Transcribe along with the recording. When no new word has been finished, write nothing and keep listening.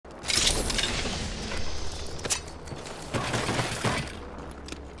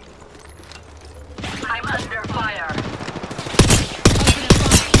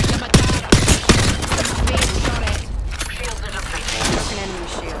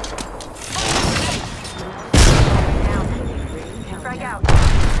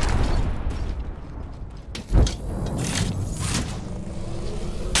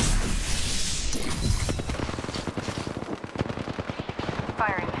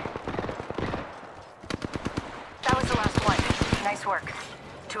Nice work.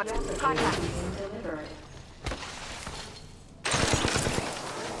 To a contact.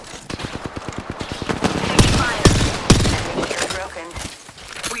 Broken.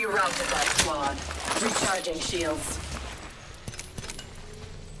 We routed that squad. Recharging shields.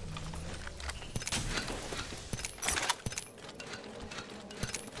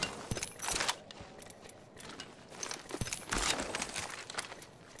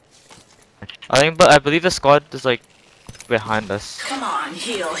 I believe the squad is like behind us. Come on,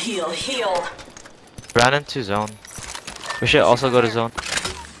 heal, heal, heal. Ran into zone. We should also go to zone.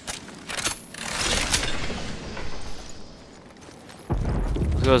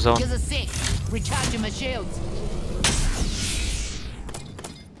 Let's go zone. Here's a sec. Recharging my shields.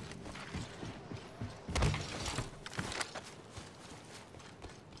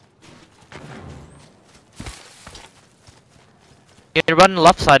 You can run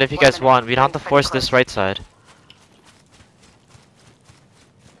left side if you guys want. We don't have to force this right side.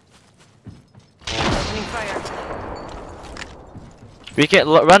 Opening fire. We can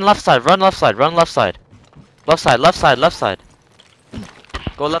run left side. Run left side. Run left side. Left side. Left side. Left side.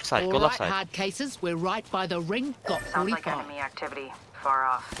 Go left side. Go left side. Hard cases. We're right by the ring. Got Sounds like 45. enemy activity. Far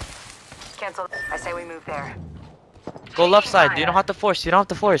off. Cancel. I say we move there. Go left side. You don't have to force. You don't have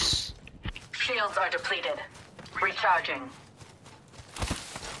to force. Shields are depleted. Recharging.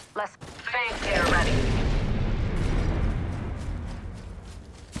 Less. Phase care ready.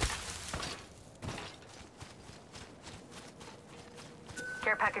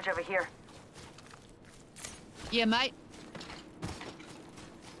 Care package over here. Yeah, mate.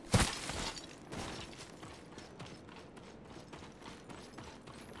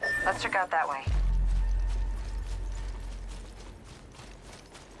 Let's check out that way.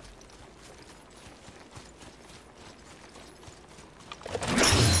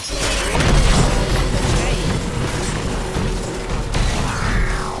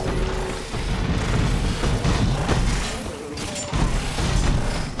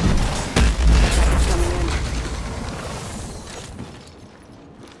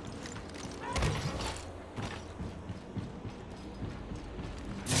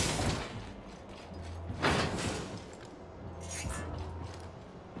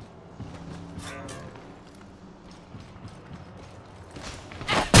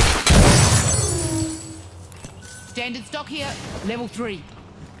 Standard stock here. Level 3.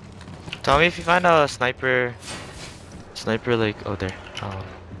 Tell me if you find a sniper. Sniper like oh there.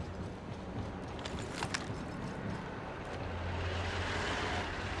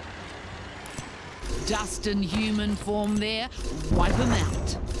 Dust and human form there. Wipe them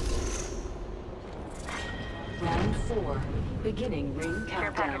out. Round 4. Beginning ring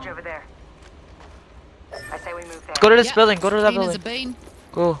Care package countdown. over there. I say we move there. Go to this Yep. building. Go to that Clean as a building. bean.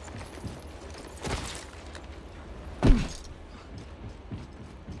 Go.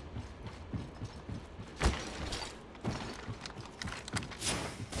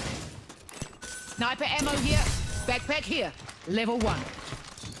 Sniper ammo here. Backpack here. Level 1.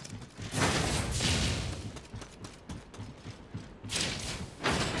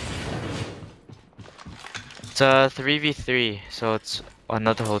 It's a 3v3, so it's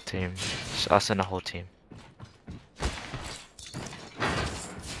another whole team. It's us and a whole team.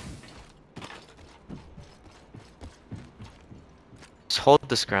 Just hold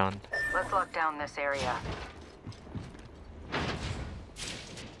this ground. Let's lock down this area.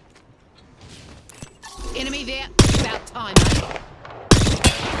 Enemy there. About time, mate.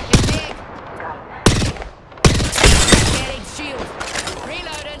 Get there. Getting shield.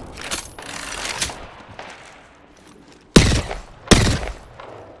 Reloading.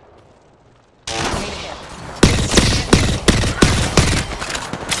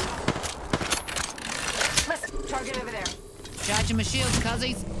 Listen, target over there. Charging my shields,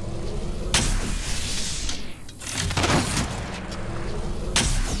 cuzzies.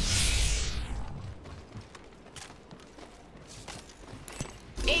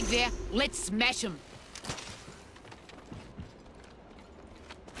 Egg there. Let's smash him.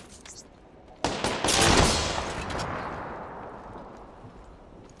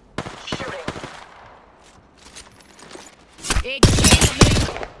 Shooting. Egg scan me.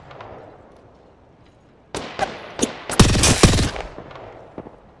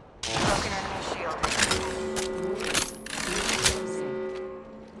 Broken enemy shield.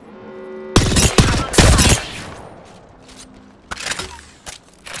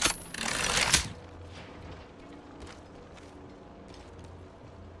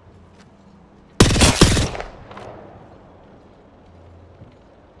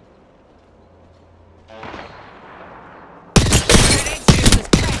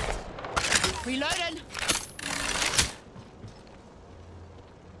 Reloading.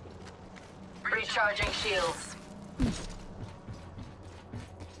 Recharging shields.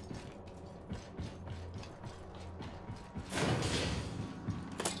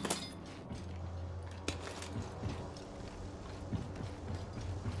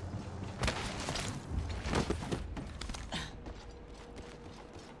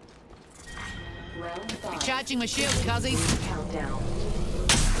 Recharging my shield, cuzzies. Countdown.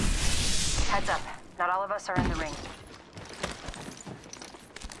 Heads up. Not all of us are in the ring.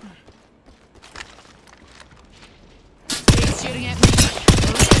 He's shooting at me.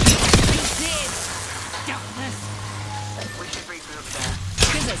 He's dead. Darkness. We should regroup there.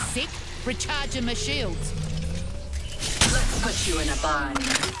 Here's a sick. Recharging my shields. Let's put you in a bind.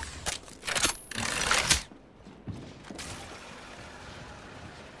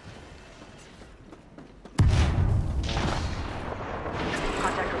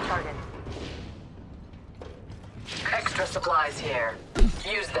 Contact with target. Extra supplies here.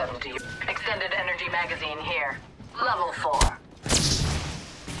 Use them to extended energy magazine here. Level 4.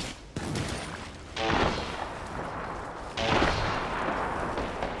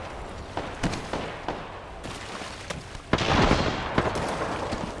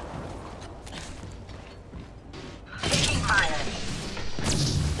 Taking fire.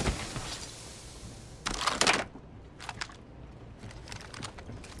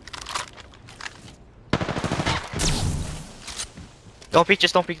 Don't peek,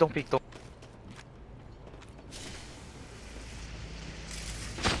 just don't peek, don't peek, don't.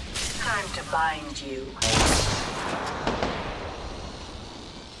 Time to bind you.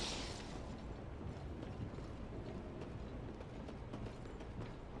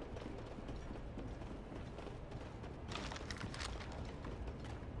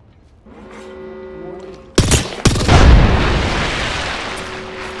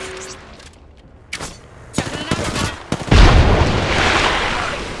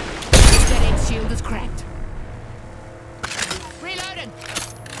 That egg shield is cracked. Reloading.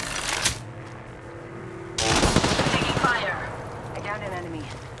 Taking fire. I downed an enemy.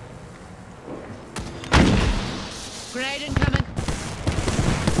 Grenade incoming.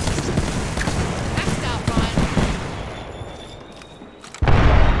 Maxed out, Ryan.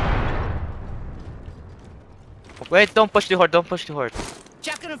 Wait, don't push too hard, don't push too hard.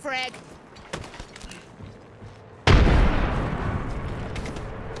 Chucking a frag.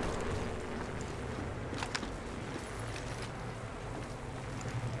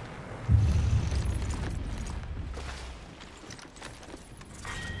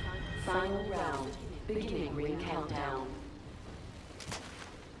 Final round. Beginning ring countdown.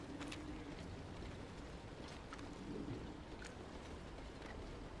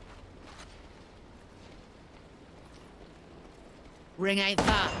 Ring ain't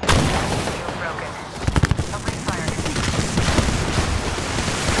far. Shield broken. Nobody's firing.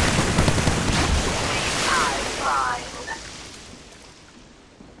 Fine.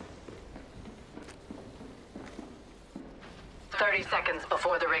 30 seconds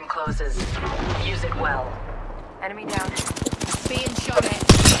before the ring closes. Use it well. Enemy down. Being shot at.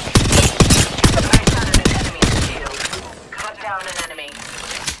 I shattered an enemy's shield. Cut down an enemy.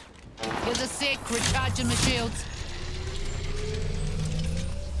 Here's a sick. Recharging my shields.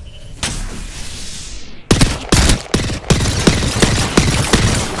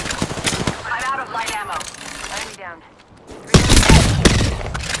 I'm out of light ammo. Enemy down.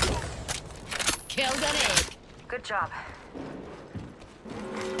 Killed an egg. Good job.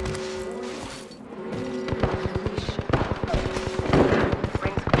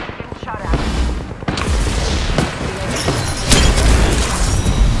 Rings getting shot at.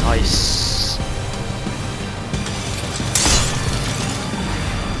 Nice.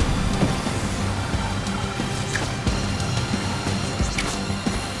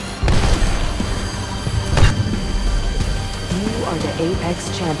 You are the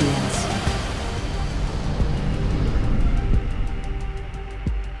Apex Champions.